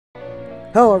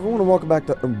Hello everyone and welcome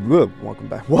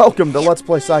to Let's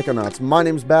Play Psychonauts. My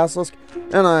name's Basilisk,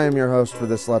 and I am your host for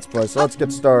this Let's Play, so let's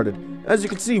get started. As you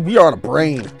can see, we are on a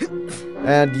brain.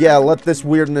 And yeah, let this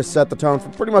weirdness set the tone for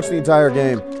pretty much the entire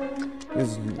game.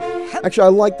 Actually,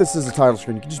 I like this as a title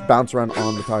screen. You can just bounce around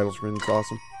on the title screen. It's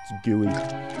awesome. It's gooey.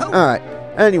 Alright,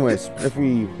 anyways, if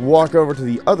we walk over to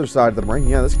the other side of the brain,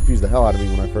 yeah, this confused the hell out of me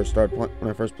when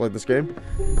I first played this game.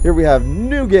 Here we have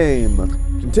New Game,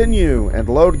 Continue, and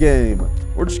Load Game.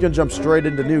 We're just going to jump straight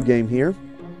into New Game here.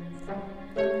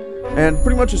 And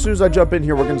pretty much as soon as I jump in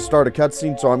here, we're going to start a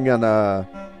cutscene, so I'm going to...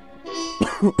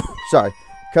 Sorry,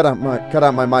 cut out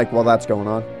my mic while that's going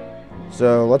on.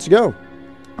 So, let's go.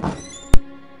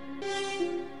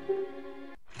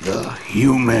 The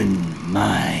human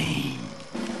mind.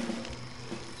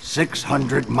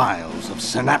 600 miles of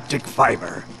synaptic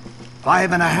fiber,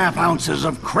 5.5 ounces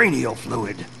of cranial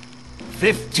fluid,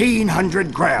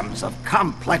 1,500 grams of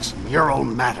complex neural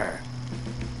matter,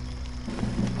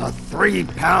 a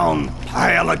 3-pound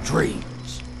pile of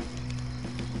dreams.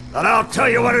 But I'll tell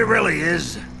you what it really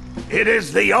is. It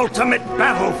is the ultimate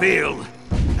battlefield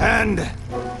and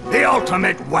the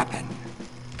ultimate weapon.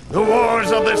 The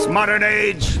wars of this modern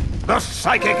age, the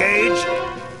psychic age,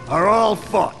 are all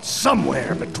fought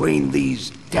somewhere between these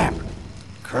damp,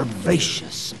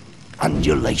 curvaceous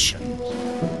undulations.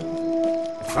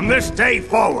 From this day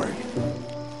forward,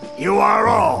 you are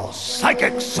all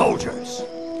psychic soldiers,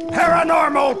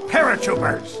 paranormal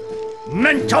paratroopers,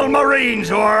 mental marines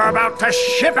who are about to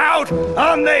ship out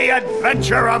on the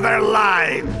adventure of their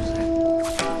lives.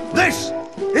 This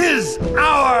is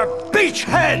our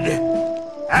beachhead!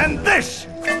 And this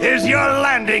is your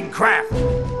landing craft.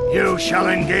 You shall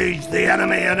engage the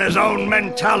enemy in his own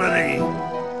mentality.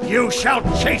 You shall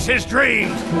chase his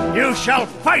dreams. You shall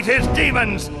fight his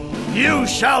demons. You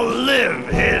shall live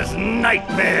his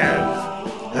nightmares.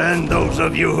 And those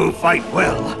of you who fight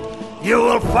well, you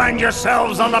will find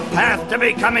yourselves on the path to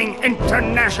becoming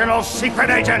international secret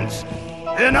agents.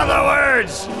 In other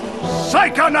words,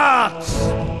 Psychonauts.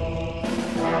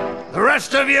 The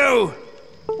rest of you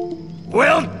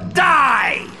will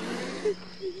die!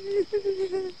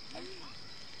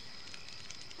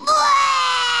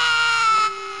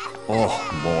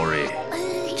 Oh, Maury.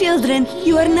 Children,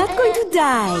 you are not going to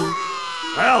die.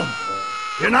 Well,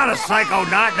 if you're not a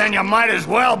psychonaut, then you might as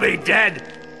well be dead.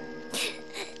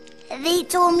 They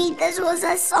told me this was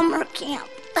a summer camp.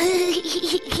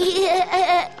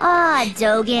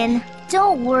 Dogen.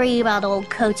 Don't worry about old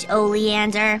Coach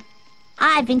Oleander.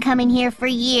 I've been coming here for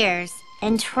years.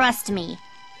 And trust me,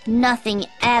 nothing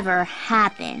ever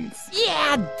happens.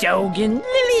 Yeah, Dogen,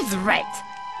 Lily's right.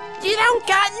 You don't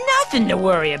got nothing to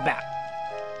worry about.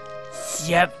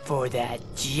 Except for that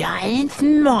giant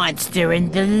monster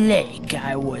in the lake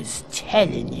I was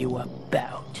telling you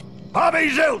about. Bobby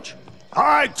Zilch!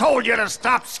 I told you to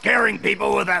stop scaring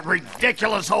people with that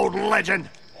ridiculous old legend.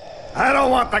 I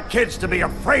don't want the kids to be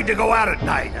afraid to go out at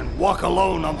night and walk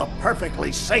alone on the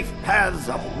perfectly safe paths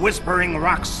of Whispering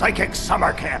Rock Psychic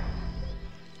Summer Camp.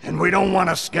 And we don't want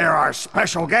to scare our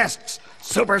special guests,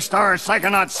 superstar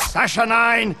psychonauts Sasha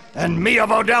 9 and Mia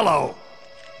Vodello.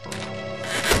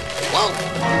 Whoa!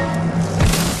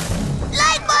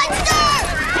 Light monster!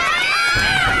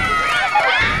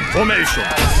 Formation.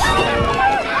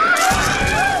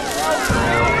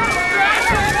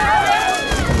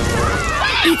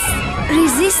 It's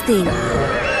resisting.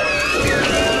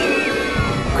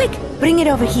 Quick, bring it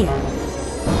over here.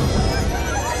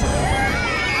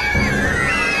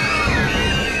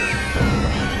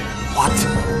 What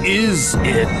is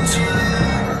it?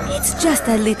 It's just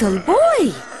a little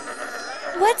boy.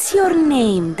 What's your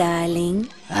name, darling?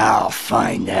 I'll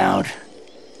find out.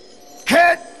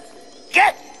 Kid,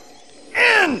 get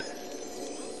in!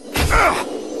 Ugh.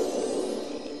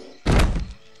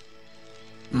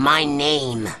 My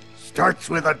name Starts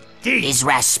with a D. is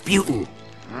Rasputin.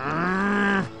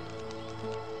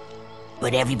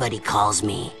 But everybody calls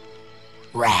me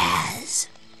Raz.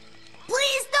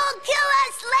 Please don't kill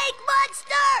us, Lake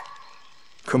Monster!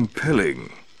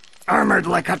 Compelling. Armored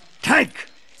like a tank.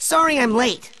 Sorry I'm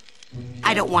late.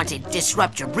 I don't want to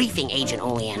disrupt your briefing, Agent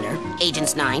Oleander.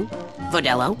 Agents 9,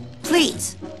 Vodello,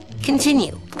 please,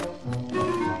 continue.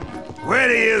 Where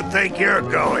do you think you're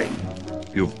going?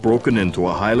 You've broken into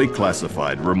a highly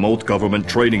classified remote government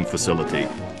training facility.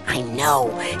 I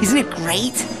know. Isn't it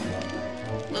great?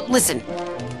 Listen,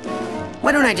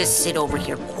 why don't I just sit over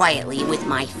here quietly with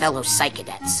my fellow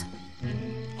Psychonauts?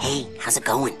 Hey, how's it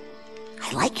going?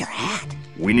 I like your hat.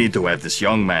 We need to have this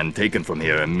young man taken from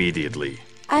here immediately.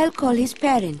 I'll call his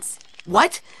parents.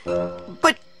 What?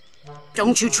 But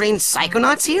Don't you train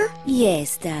Psychonauts here?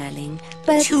 Yes, darling,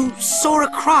 but... To soar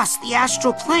across the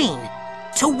astral plane.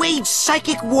 To wage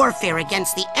psychic warfare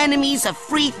against the enemies of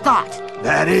free thought.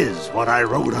 That is what I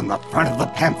wrote on the front of the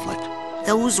pamphlet.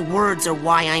 Those words are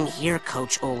why I'm here,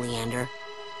 Coach Oleander.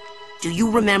 Do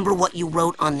you remember what you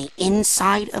wrote on the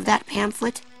inside of that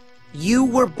pamphlet? You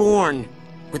were born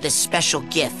with a special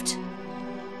gift.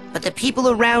 But the people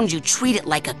around you treat it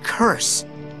like a curse.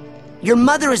 Your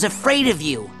mother is afraid of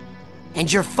you.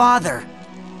 And your father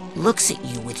looks at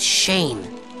you with shame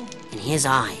in his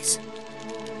eyes.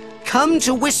 Come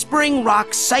to Whispering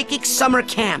Rock Psychic Summer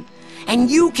Camp,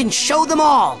 and you can show them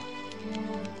all.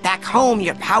 Back home,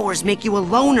 your powers make you a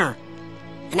loner,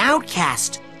 an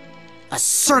outcast, a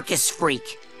circus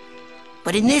freak.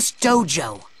 But in this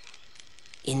dojo,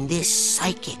 in this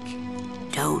psychic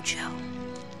dojo,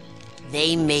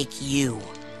 they make you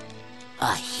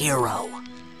a hero.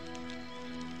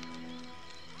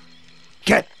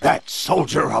 Get that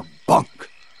soldier a bunk!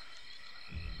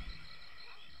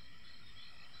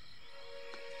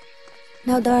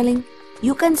 Now, darling,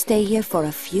 you can stay here for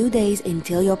a few days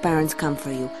until your parents come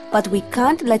for you, but we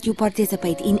can't let you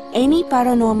participate in any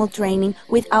paranormal training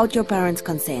without your parents'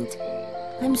 consent.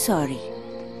 I'm sorry.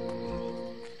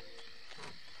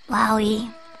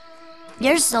 Wowie,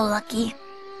 you're so lucky.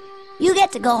 You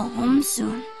get to go home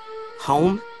soon.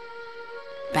 Home?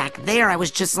 Back there, I was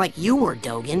just like you were,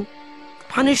 Dogen.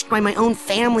 Punished by my own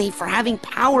family for having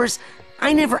powers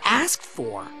I never asked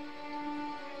for.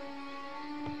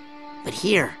 But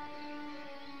here,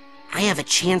 I have a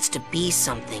chance to be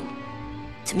something,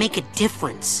 to make a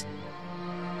difference.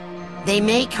 They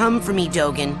may come for me,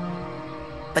 Dogen,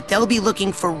 but they'll be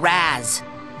looking for Raz,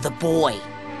 the boy.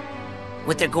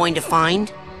 What they're going to find,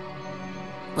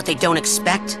 what they don't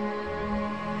expect,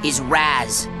 is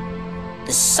Raz,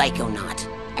 the Psychonaut.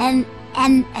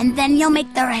 And then you'll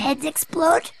make their heads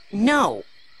explode? No.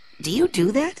 Do you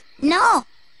do that? No.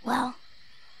 Well,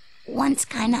 once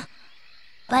kinda.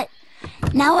 But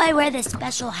now I wear this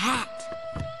special hat.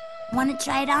 Wanna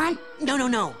try it on?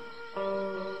 No.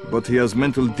 But he has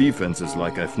mental defenses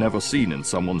like I've never seen in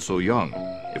someone so young.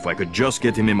 If I could just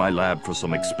get him in my lab for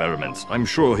some experiments, I'm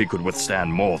sure he could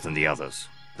withstand more than the others.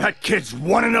 That kid's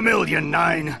 1 in a million,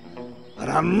 Nine. But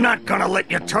I'm not gonna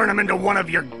let you turn him into one of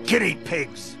your guinea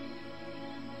pigs.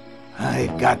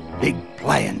 I've got big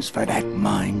plans for that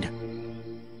mind.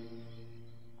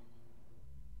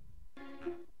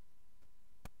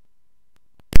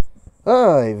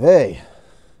 Ay vey.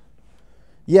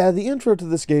 Yeah, the intro to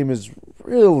this game is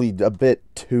really a bit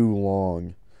too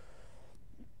long.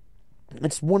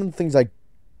 It's the one thing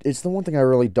I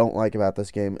really don't like about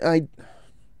this game.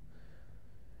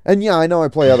 And yeah, I know I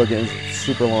play other games with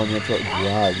super long intro.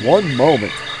 Wow, one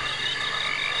moment.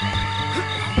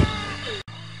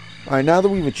 Alright, now that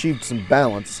we've achieved some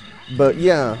balance, but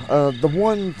yeah,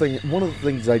 one of the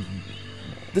things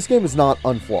this game is not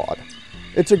unflawed.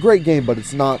 It's a great game, but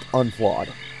it's not unflawed.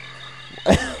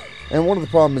 And one of the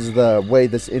problems is the way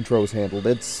this intro is handled.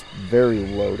 It's very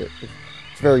loaded.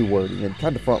 It's very wordy and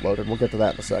kind of front-loaded. We'll get to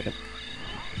that in a second.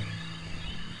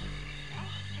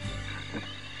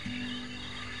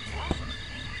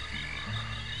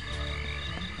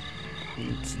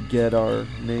 Let's get our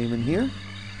name in here.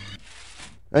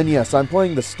 And yes, I'm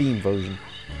playing the Steam version.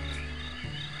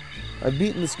 I've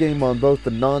beaten this game on both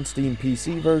the non-Steam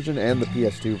PC version and the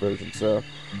PS2 version, so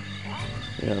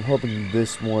yeah, I'm hoping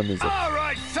this one is All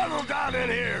right, settle down in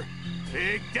here.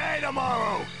 Big day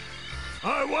tomorrow.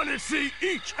 I want to see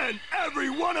each and every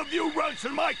one of you runts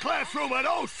in my classroom at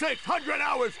 0600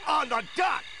 hours on the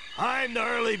dot. I'm the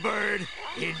early bird,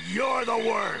 and you're the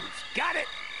worms. Got it?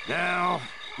 Now,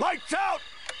 lights out!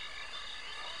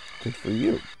 good for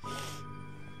you.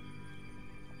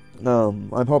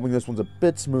 I'm hoping this one's a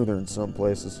bit smoother in some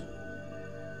places.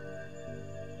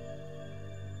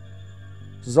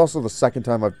 This is also the second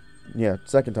time I've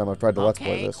tried to Let's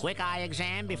Play this. Quick eye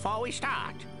exam before we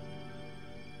start.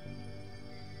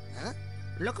 Huh?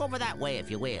 Look over that way, if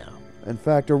you will. In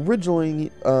fact,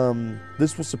 originally,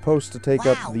 this was supposed to take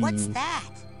up the... What's that?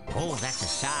 Oh, that's a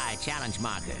psi challenge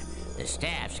marker. The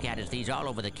staff scatters these all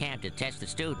over the camp to test the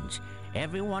students.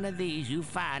 Every one of these you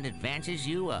find advances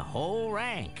you a whole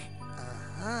rank.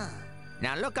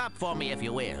 Now look up for me, if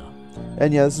you will.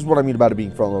 And yeah, this is what I mean about it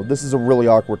being front load. This is a really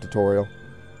awkward tutorial.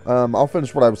 I'll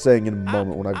finish what I was saying in a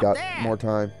moment when I've got more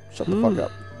time. Shut the fuck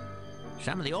up.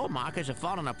 Some of the old markers have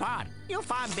fallen apart. You'll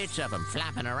find bits of them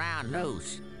flapping around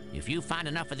loose. If you find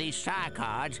enough of these Psy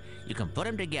cards, you can put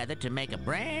them together to make a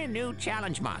brand new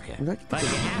challenge marker. But you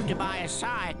have to buy a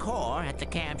Psy core at the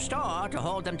camp store to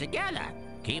hold them together.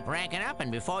 Keep ranking up,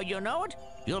 and before you know it,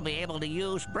 you'll be able to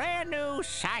use brand new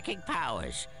psychic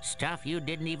powers. Stuff you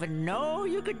didn't even know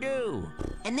you could do.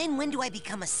 And then when do I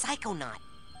become a Psychonaut?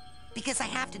 Because I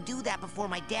have to do that before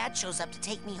my dad shows up to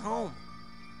take me home.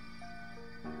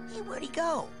 Hey, where'd he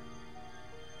go?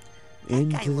 That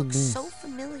guy looks so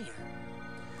familiar.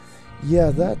 Yeah,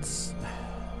 that is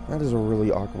a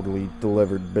really awkwardly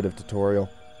delivered bit of tutorial.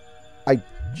 I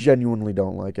genuinely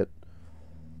don't like it.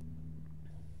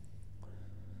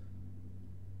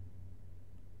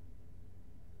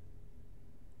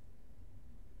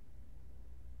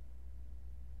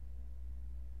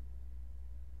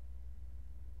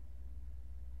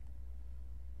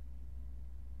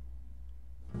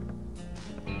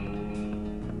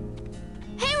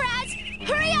 Hey, Raz!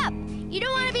 Hurry up! You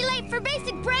don't want to be late for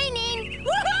basic braining!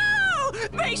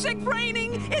 Woohoo! Basic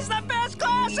braining is the best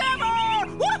class ever!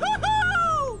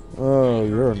 Woohoo! Oh,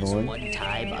 you're annoying. One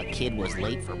time, a kid was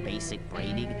late for basic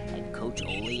braining, and Coach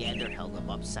Oleander held him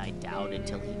upside down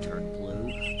until he turned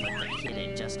blue. But the kid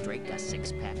had just drank a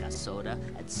 6-pack of soda,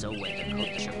 and so when the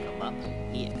coach shook him up,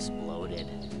 he exploded.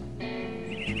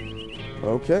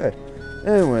 Okay.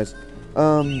 Anyways,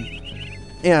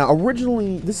 yeah,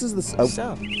 originally, this is the...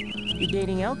 So, you're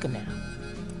dating Elka now.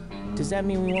 Does that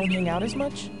mean we won't hang out as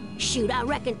much? Shoot, I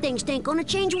reckon things ain't gonna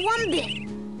change one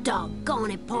bit.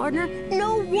 Doggone it, partner.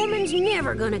 No woman's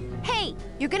never gonna... Hey,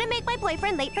 you're gonna make my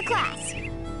boyfriend late for class.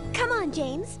 Come on,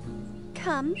 James.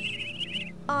 Come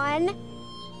on.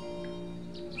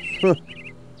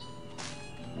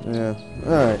 Yeah,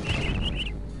 alright.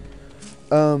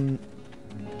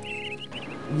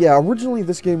 Yeah, originally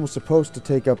this game was supposed to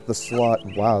take up the slot...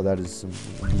 Wow, that is some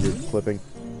weird clipping.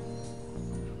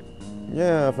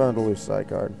 Yeah, I found a loose Psy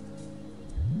card.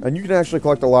 And you can actually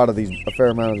collect a fair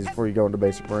amount of these before you go into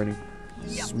basic braining.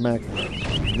 Smack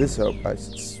this up. I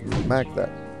smack that.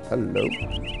 Hello.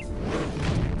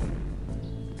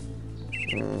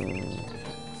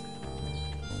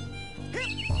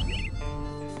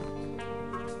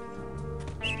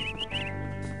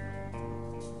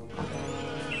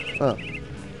 Huh.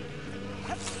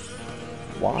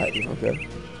 Why? Okay.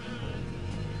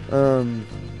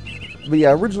 But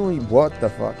yeah, originally, what the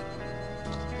fuck?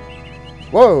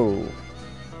 Whoa!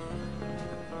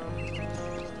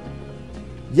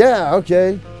 Yeah,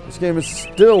 okay. This game is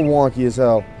still wonky as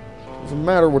hell. Doesn't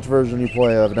matter which version you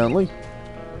play, evidently.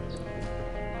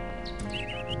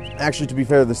 Actually, to be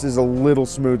fair, this is a little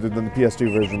smoother than the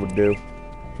PS2 version would do.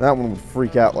 That one would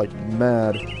freak out like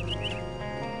mad. Is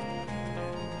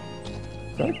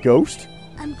that a ghost?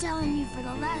 I'm telling you for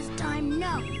the last time,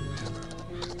 no.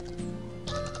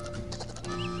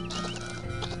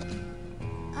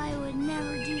 I would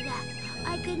never do that.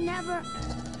 I could never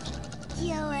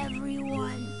kill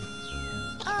everyone.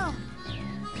 Oh,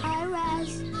 hi,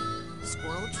 Raz.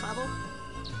 Squirrel trouble?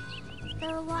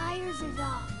 They're liars is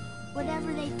all.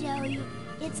 Whatever they tell you,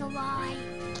 it's a lie.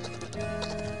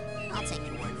 I'll take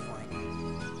your word for it.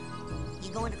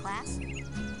 You going to class?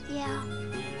 Yeah,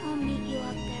 I'll meet you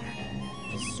up there.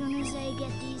 As soon as I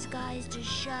get these guys to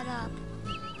shut up.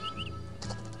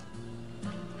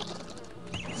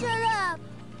 Shut up!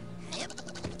 Yep.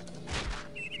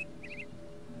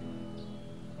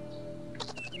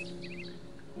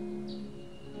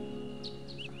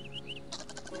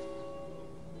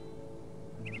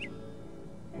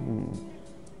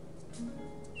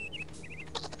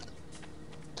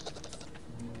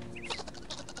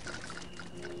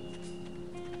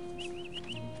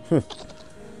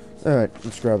 Alright,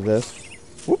 let's grab this.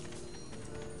 Whoop.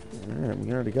 Alright,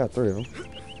 we already got 3 of them.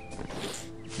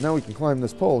 Now we can climb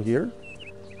this pole here.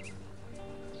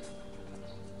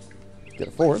 Get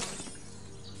a 4th.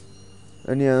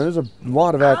 And yeah, there's a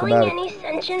lot of acrobatic. Calling any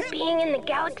sentient being in the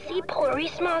galaxy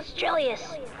Polarisma Australis.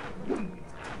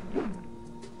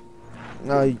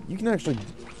 You can actually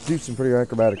do some pretty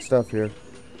acrobatic stuff here.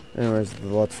 Anyways,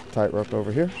 let's tightrope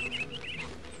over here.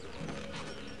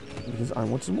 Because I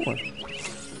want some more.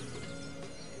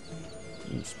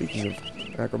 And speaking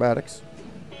of acrobatics.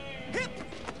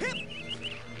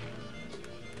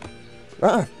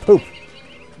 Ah, poop.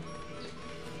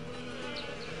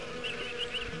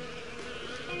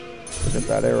 Get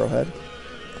that arrowhead.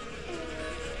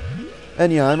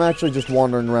 And yeah, I'm actually just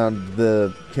wandering around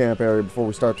the camp area before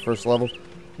we start the first level.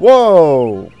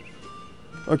 Whoa!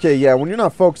 Okay, yeah, when you're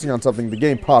not focusing on something, the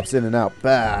game pops in and out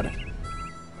bad.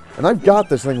 And I've got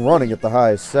this thing running at the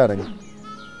highest setting.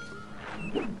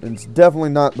 And it's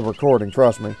definitely not the recording,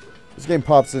 trust me. This game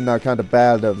pops in and out kind of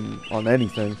bad on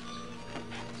anything.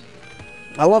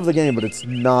 I love the game, but it's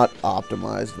not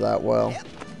optimized that well.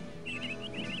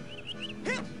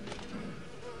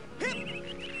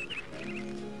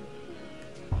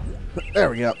 There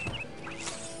we go.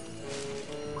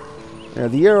 Yeah,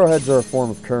 the arrowheads are a form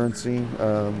of currency,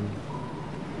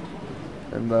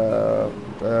 and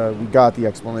we got the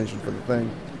explanation for the thing.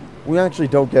 We actually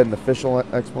don't get an official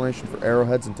explanation for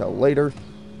arrowheads until later.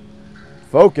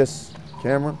 Focus,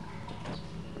 camera.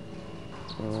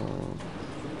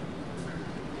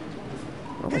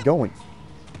 Where am I going?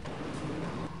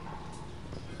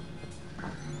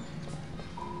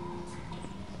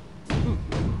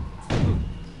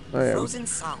 Oh, yeah. Frozen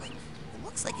solid. It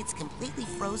looks like it's completely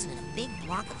frozen in a big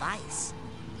block of ice.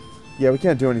 Yeah, we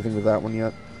can't do anything with that one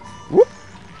yet. Whoop!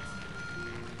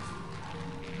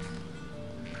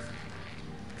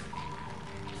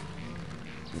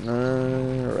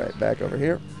 Alright, back over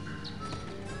here.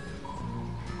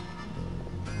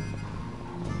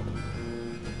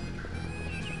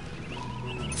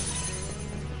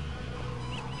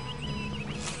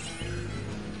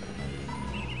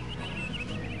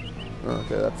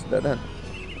 Okay, that's a dead end.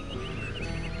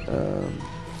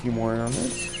 A few more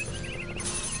arrowheads.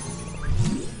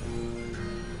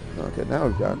 Okay, now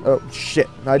we've got... Oh, shit.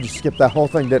 I just skipped that whole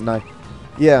thing, didn't I?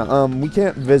 Yeah, we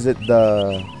can't visit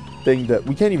the thing that...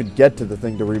 We can't even get to the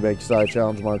thing to remake side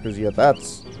challenge markers yet.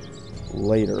 That's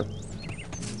later.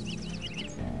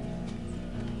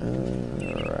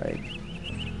 Alright.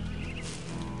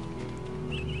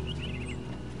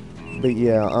 But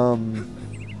yeah,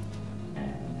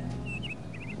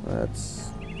 let's...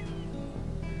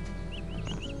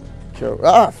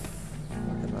 Ah!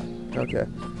 Okay.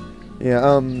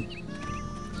 Yeah,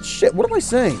 shit, what am I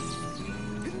saying?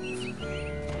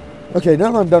 Okay,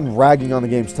 now that I'm done ragging on the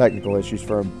game's technical issues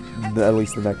for at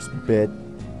least the next bit,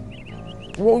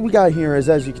 what we got here is,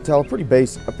 as you can tell, a pretty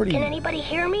basic, Can anybody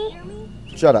hear me?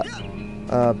 Shut up.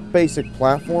 Basic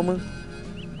platformer.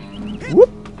 Whoop!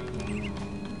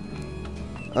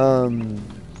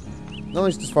 At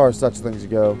least as far as such things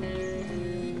go.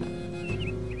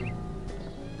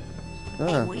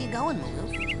 Hey, where you going,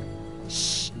 Maloof?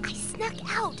 Shh, I snuck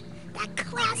out. That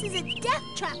class is a death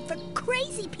trap for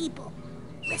crazy people.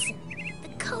 Listen, the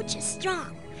coach is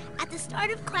strong. At the start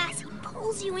of class, he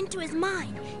pulls you into his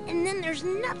mind, and then there's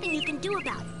nothing you can do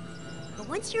about it. But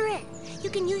once you're in, you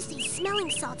can use these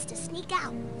smelling salts to sneak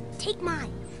out. Take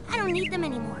mine. I don't need them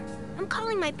anymore. I'm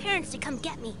calling my parents to come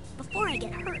get me before I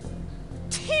get hurt.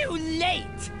 Too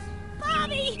late!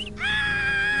 Bobby!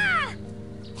 Ah!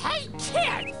 Hey,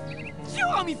 kid! You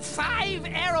owe me 5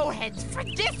 arrowheads for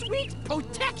this week's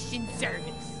protection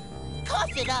service.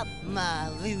 Cough it up, my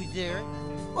loser,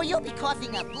 or you'll be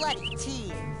coughing up bloody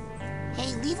tears.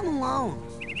 Hey, leave him alone.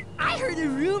 I heard a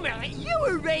rumor that you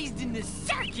were raised in the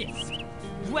circus.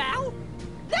 Well,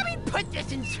 let me put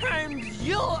this in terms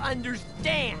you'll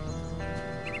understand.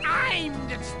 I'm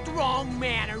the strong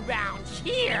man around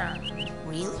here.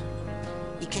 Really?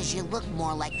 Because you look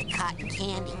more like the cotton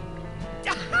candy.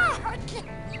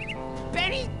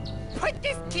 Benny, put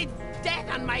this kid's death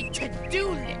on my to-do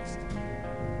list.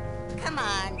 Come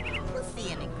on, we'll see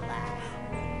him in class.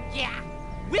 Yeah,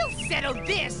 we'll settle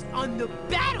this on the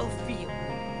battlefield.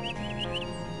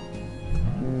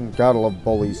 Gotta love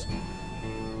bullies.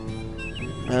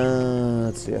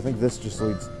 Let's see, I think this just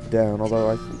leads down, although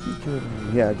I think you could,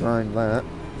 yeah, grind that.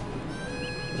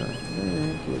 I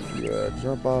think if you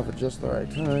jump off at just the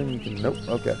right time, you can, nope,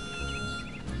 okay.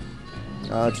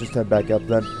 Let's just head back up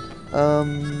then.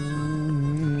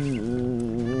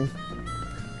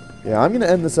 Yeah, I'm gonna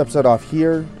end this episode off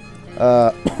here.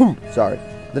 Sorry.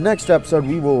 The next episode,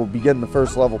 we will begin the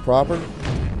first level proper.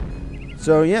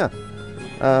 So, yeah.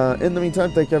 In the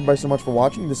meantime, thank you everybody so much for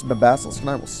watching. This has been Basilisk, and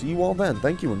I will see you all then.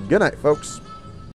 Thank you, and good night, folks.